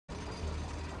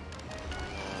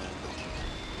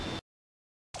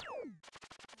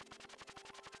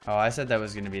Oh, I said that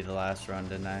was going to be the last run,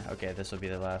 didn't I? Okay, this will be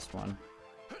the last one.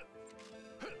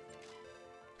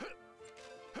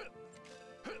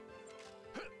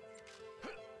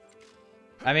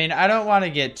 I mean, I don't want to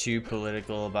get too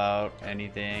political about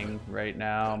anything right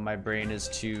now. My brain is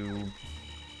too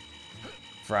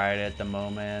fried at the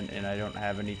moment, and I don't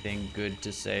have anything good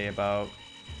to say about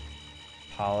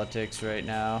politics right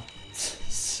now.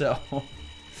 So,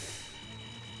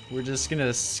 we're just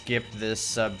gonna skip this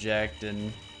subject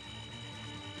and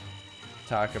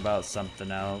talk about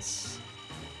something else.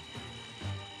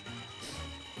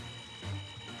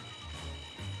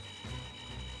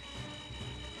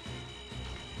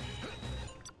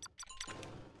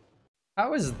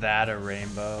 How is that a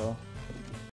rainbow?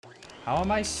 How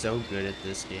am I so good at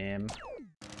this game?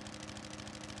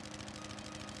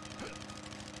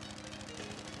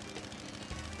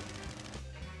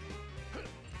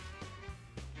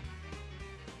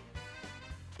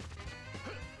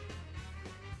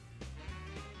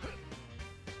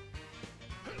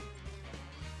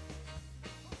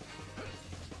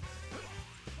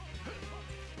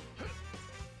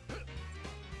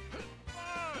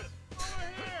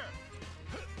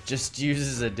 Just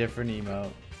uses a different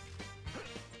emote.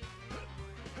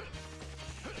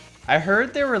 I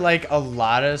heard there were like a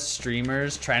lot of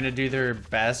streamers trying to do their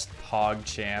best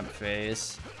PogChamp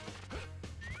face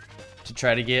to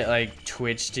try to get like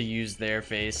Twitch to use their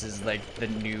face as like the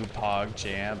new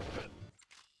PogChamp.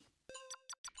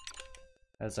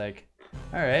 I was like,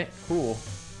 alright, cool.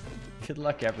 Good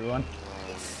luck, everyone.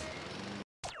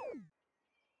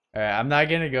 Alright, I'm not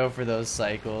gonna go for those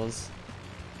cycles.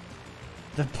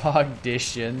 The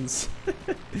Pogditions.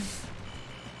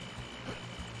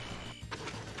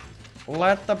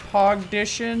 Let the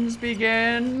Pogditions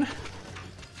begin.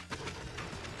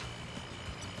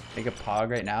 Make a Pog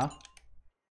right now.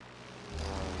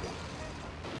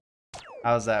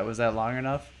 How's that? Was that long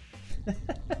enough?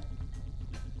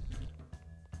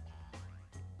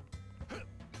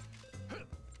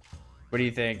 What do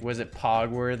you think? Was it Pog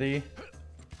worthy?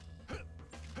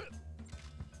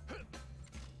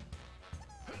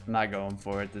 I'm not going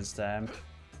for it this time.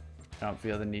 I don't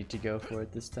feel the need to go for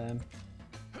it this time.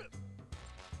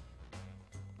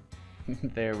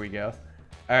 There we go.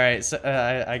 Alright, so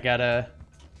I gotta...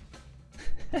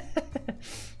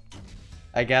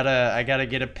 I gotta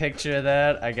get a picture of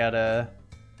that. I gotta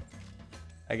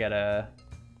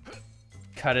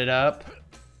cut it up.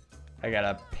 I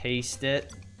gotta paste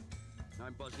it.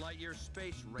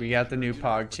 We got the new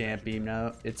PogChamp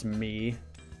emote. It's me.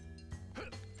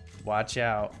 Watch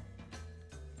out.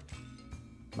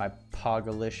 My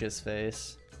Pogalicious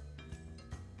face.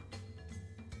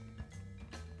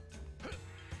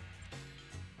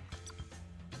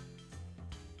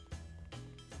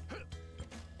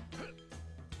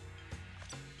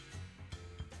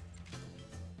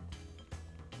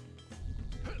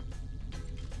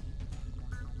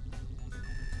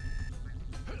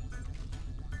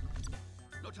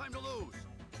 No time to lose.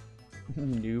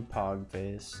 New Pog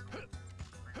face.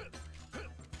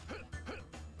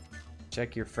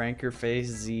 Check your Franker face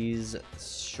Z's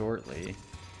shortly.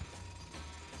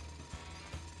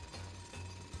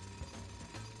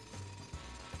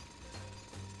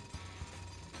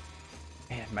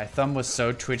 Man, my thumb was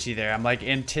so twitchy there. I'm like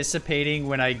anticipating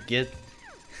when I get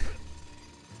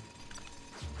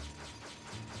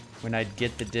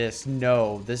the disc.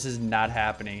 No, this is not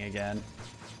happening again.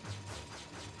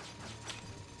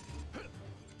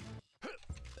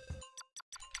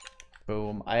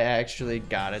 Boom. I actually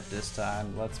got it this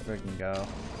time. Let's freaking go.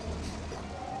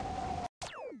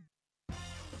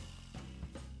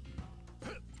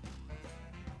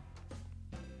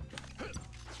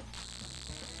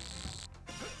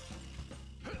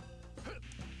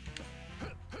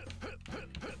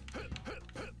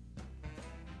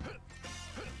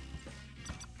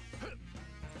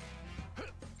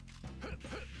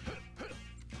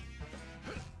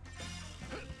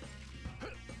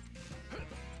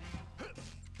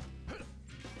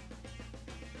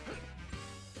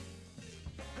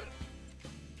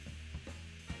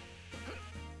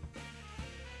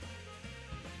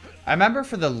 I remember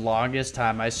for the longest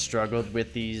time I struggled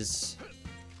with these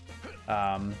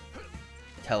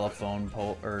telephone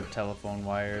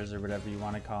wires or whatever you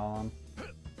want to call them.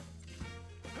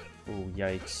 Oh,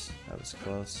 yikes. That was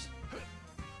close.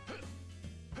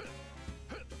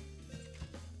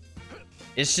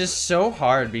 It's just so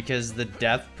hard because the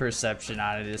depth perception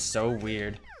on it is so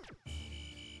weird.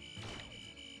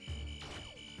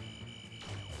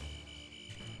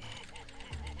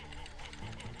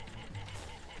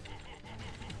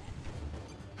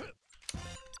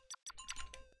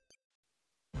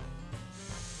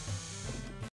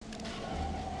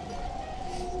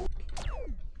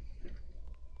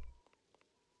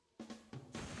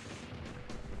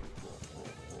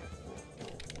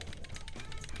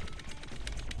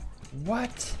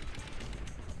 What?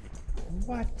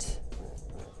 What?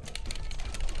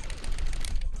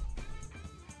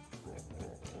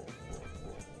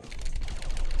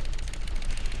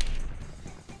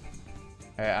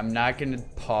 Alright, I'm not gonna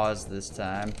pause this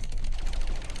time.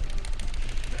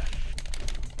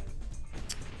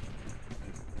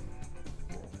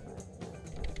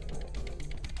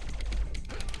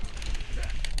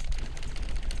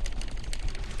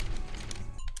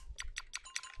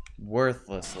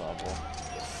 Worthless level.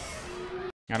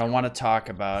 I don't want to talk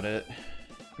about it.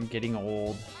 I'm getting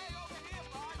old.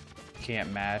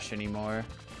 Can't mash anymore.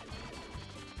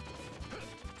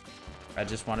 I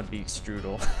just want to beat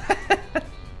Strudel.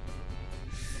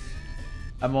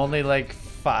 I'm only like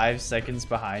 5 seconds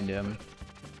behind him.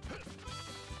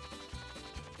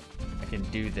 I can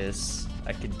do this.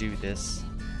 I can do this.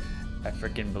 I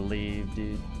freaking believe,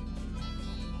 dude.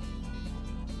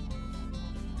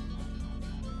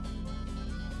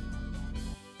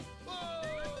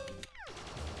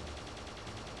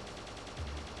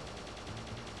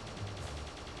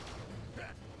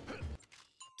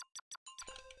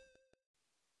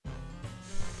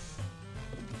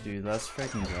 Dude, let's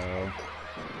freaking go.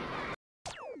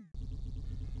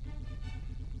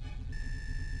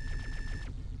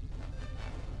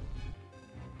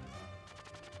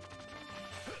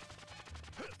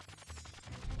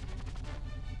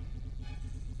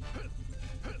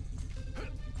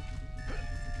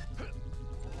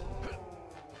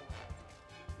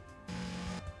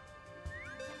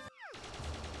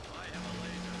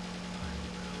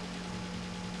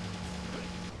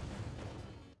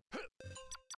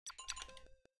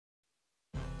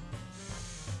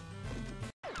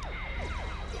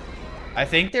 I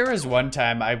think there was one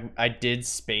time I did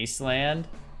Spaceland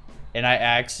and I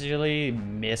actually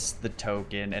missed the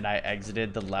token and I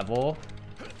exited the level.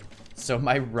 So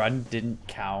my run didn't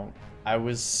count. I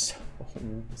was so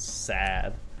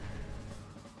sad.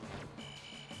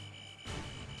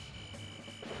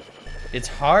 It's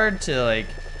hard to like,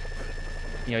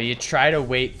 you know, you try to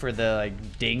wait for the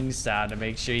like ding sound to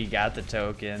make sure you got the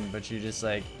token, but you're just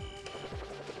like,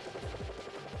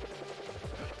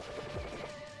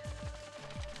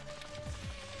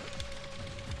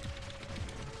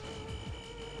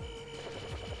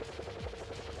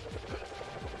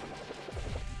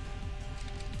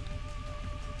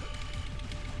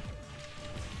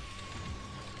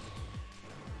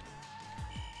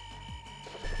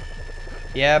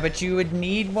 yeah, but you would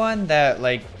need one that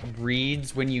like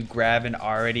reads when you grab an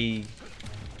already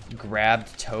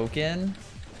grabbed token.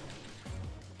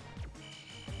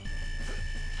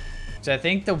 So I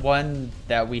think the one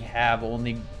that we have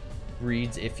only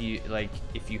reads if you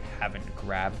haven't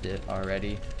grabbed it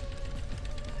already.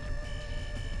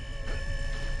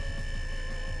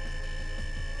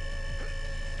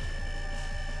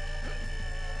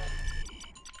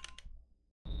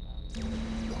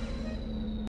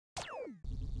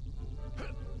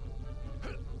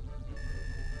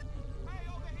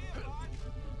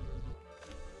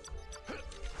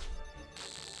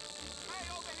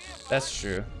 That's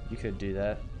true. You could do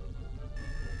that.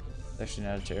 It's actually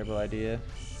not a terrible idea.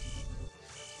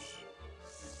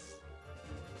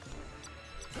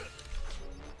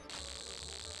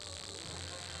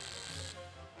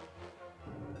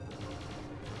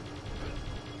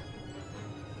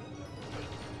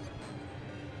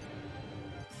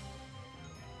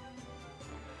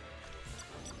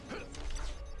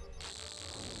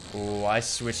 Oh, I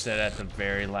switched that at the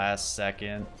very last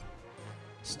second.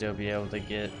 Still be able to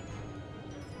get.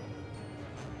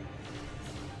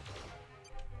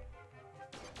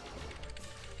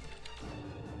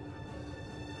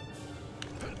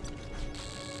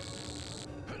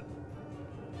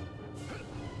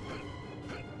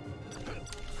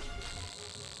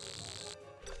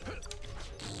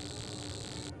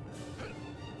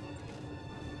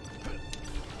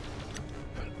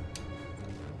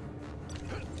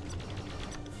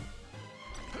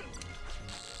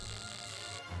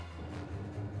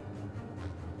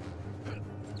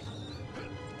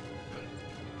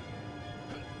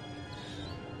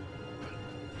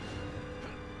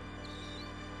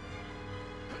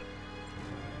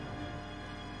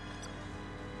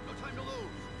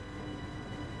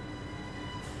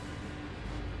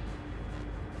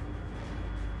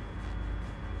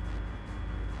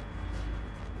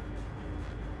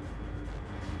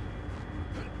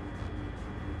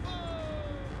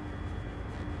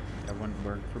 That wouldn't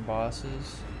work for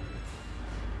bosses.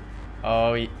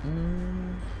 Oh,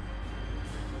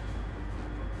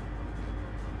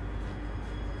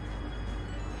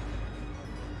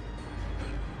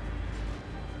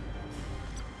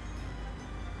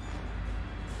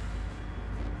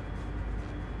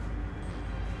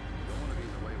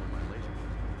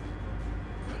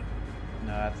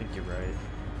 I think you're right.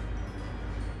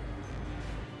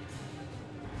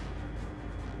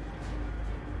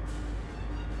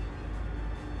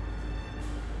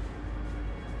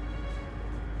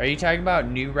 Are you talking about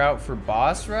new route for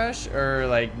boss rush or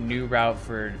like new route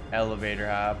for elevator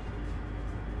hop?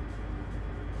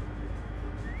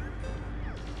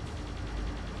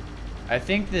 I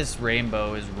think this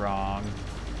rainbow is wrong.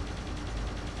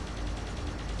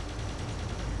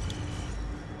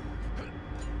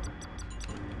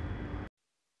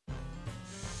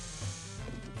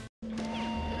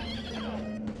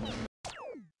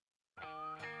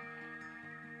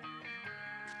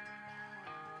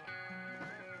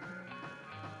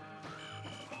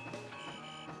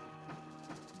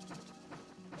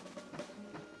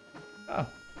 Oh.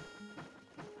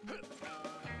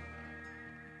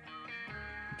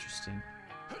 Interesting.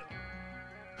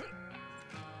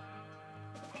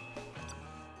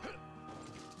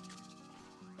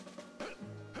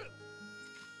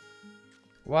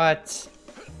 What?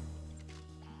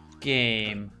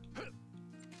 Game.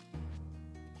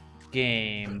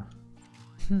 Game.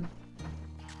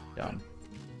 Dumb.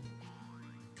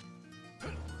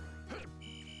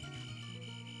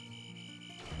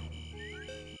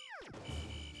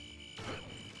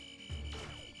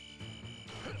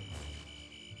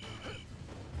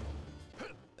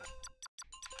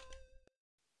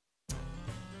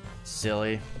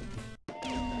 Silly.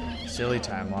 Silly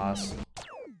time loss.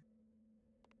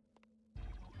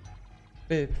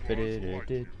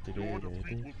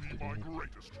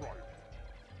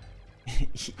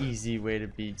 Easy way to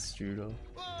beat Strudel.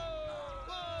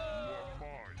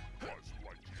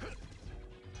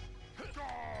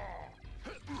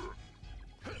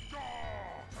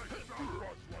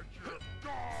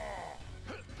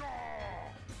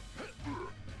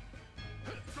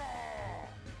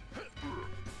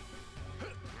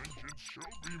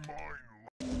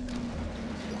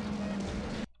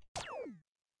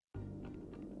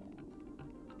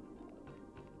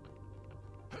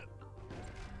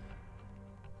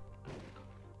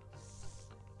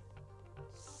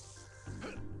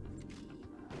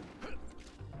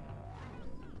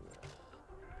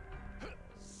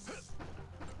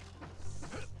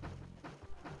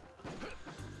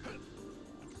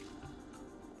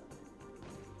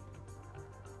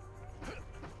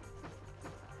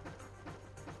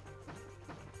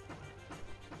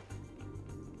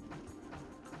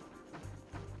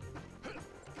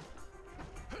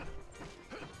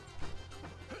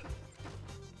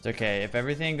 It's okay. If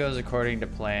everything goes according to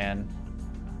plan,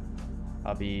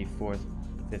 I'll be 4th,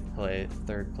 5th place,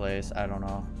 3rd place. I don't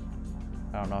know.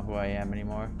 I don't know who I am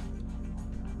anymore.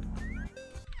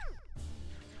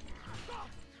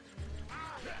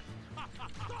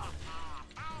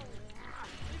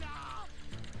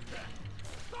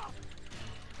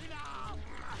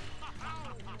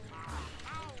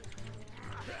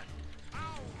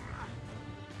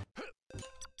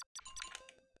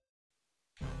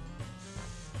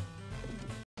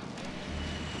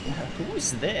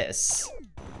 Who's this?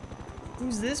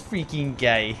 Who's this freaking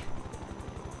guy?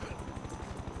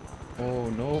 Oh,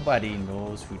 nobody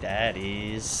knows who that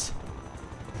is.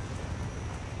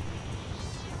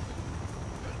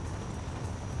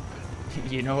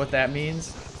 You know what that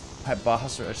means? My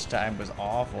boss rush time was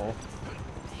awful.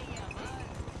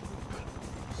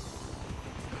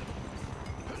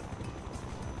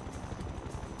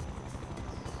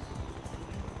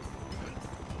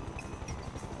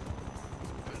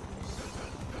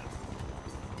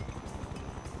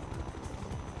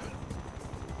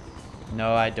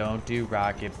 No, I don't do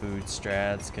rocket boot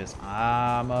strats because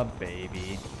I'm a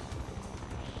baby.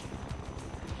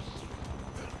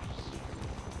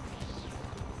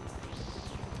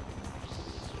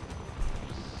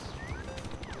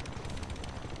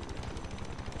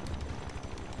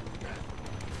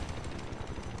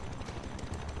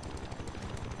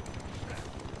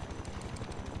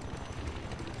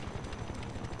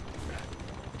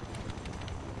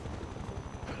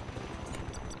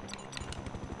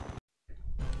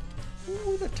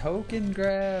 Ooh, the token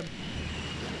grab.